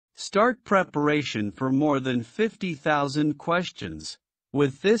Start preparation for more than 50,000 questions.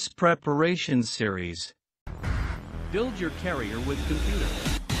 With this preparation series, build your career with computer.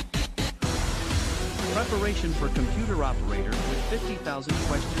 Preparation for computer operator with 50,000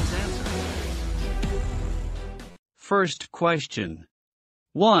 questions answered. First question.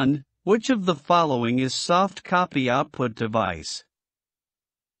 1. Which of the following is soft copy output device?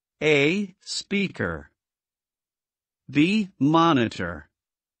 A. Speaker. B. Monitor.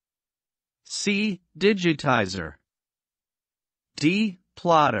 C. Digitizer. D.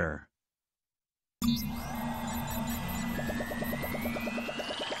 Plotter.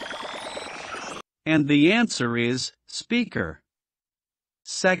 And the answer is speaker.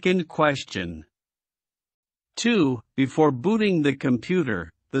 Second question. 2. Before booting the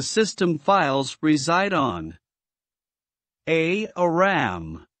computer, the system files reside on A.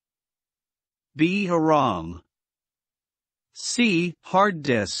 RAM. B. ROM. C. Hard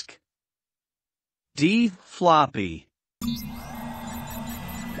disk. D. Floppy.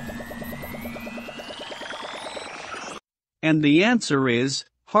 And the answer is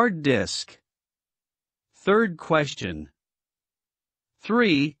hard disk. Third question.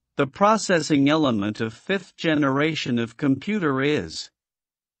 3. The processing element of fifth generation of computer is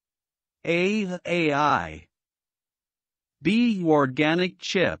A. AI. B. Organic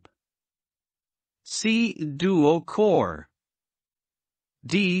chip. C. Dual core.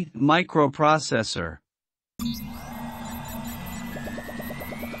 D. Microprocessor.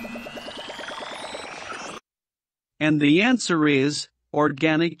 And the answer is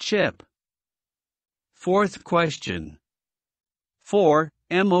organic chip. Fourth question. 4.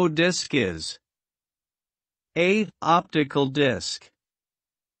 MO disk is A. Optical disk.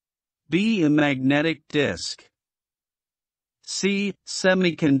 B. A magnetic disk. C.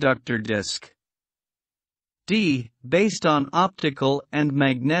 Semiconductor disk. D. Based on optical and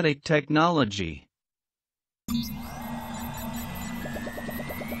magnetic technology.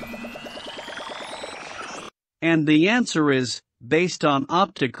 And the answer is based on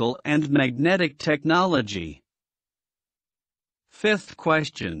optical and magnetic technology. Fifth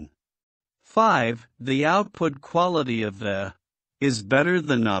question. 5. The output quality of the is better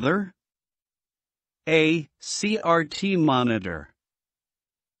than other? A. CRT monitor.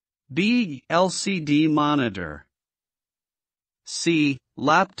 B. LCD monitor. C.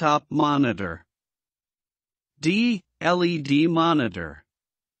 Laptop monitor. D. LED monitor.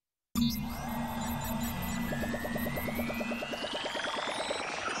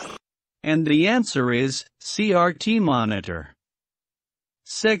 And the answer is CRT monitor.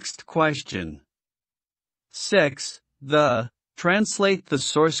 Sixth question. 6. Translate the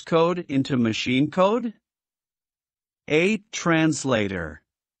source code into machine code? A. Translator.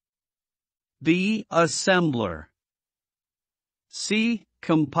 B. Assembler. C.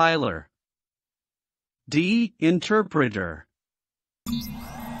 Compiler. D. Interpreter.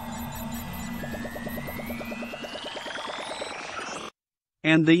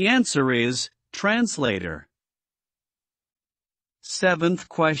 And the answer is translator. Seventh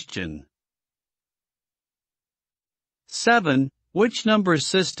question. 7. Which number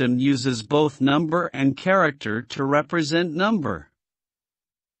system uses both number and character to represent number?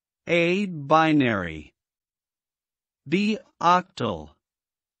 A. Binary. B. Octal.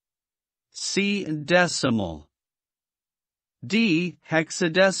 C. Decimal. D.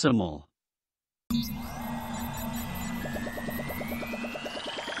 Hexadecimal.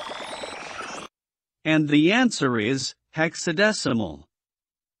 And the answer is hexadecimal.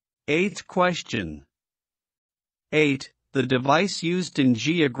 Eighth question. 8. The device used in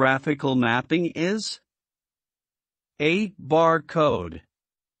geographical mapping is A. Barcode.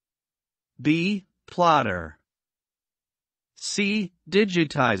 B. Plotter. C.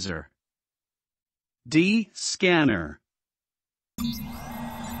 Digitizer. D. Scanner.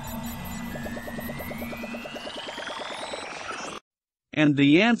 And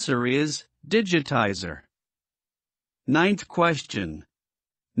the answer is digitizer. Ninth question.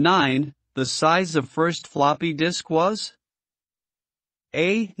 9. The size of first floppy disk was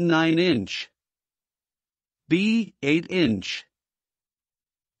A. 9-inch. B. 8-inch.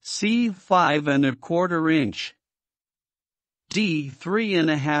 C. 5¼ inch. D.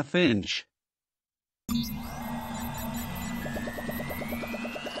 3½ inch.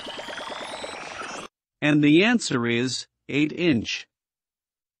 And the answer is 8-inch.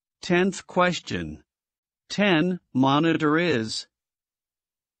 10th question. 10. Monitor is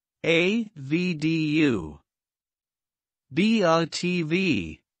A. VDU. B. A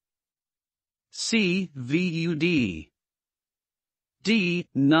TV. C. VUD. D.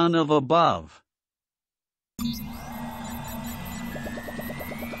 None of above.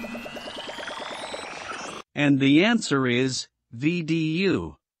 And the answer is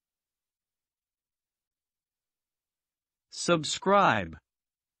VDU. Subscribe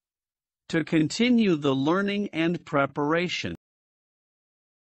to continue the learning and preparation.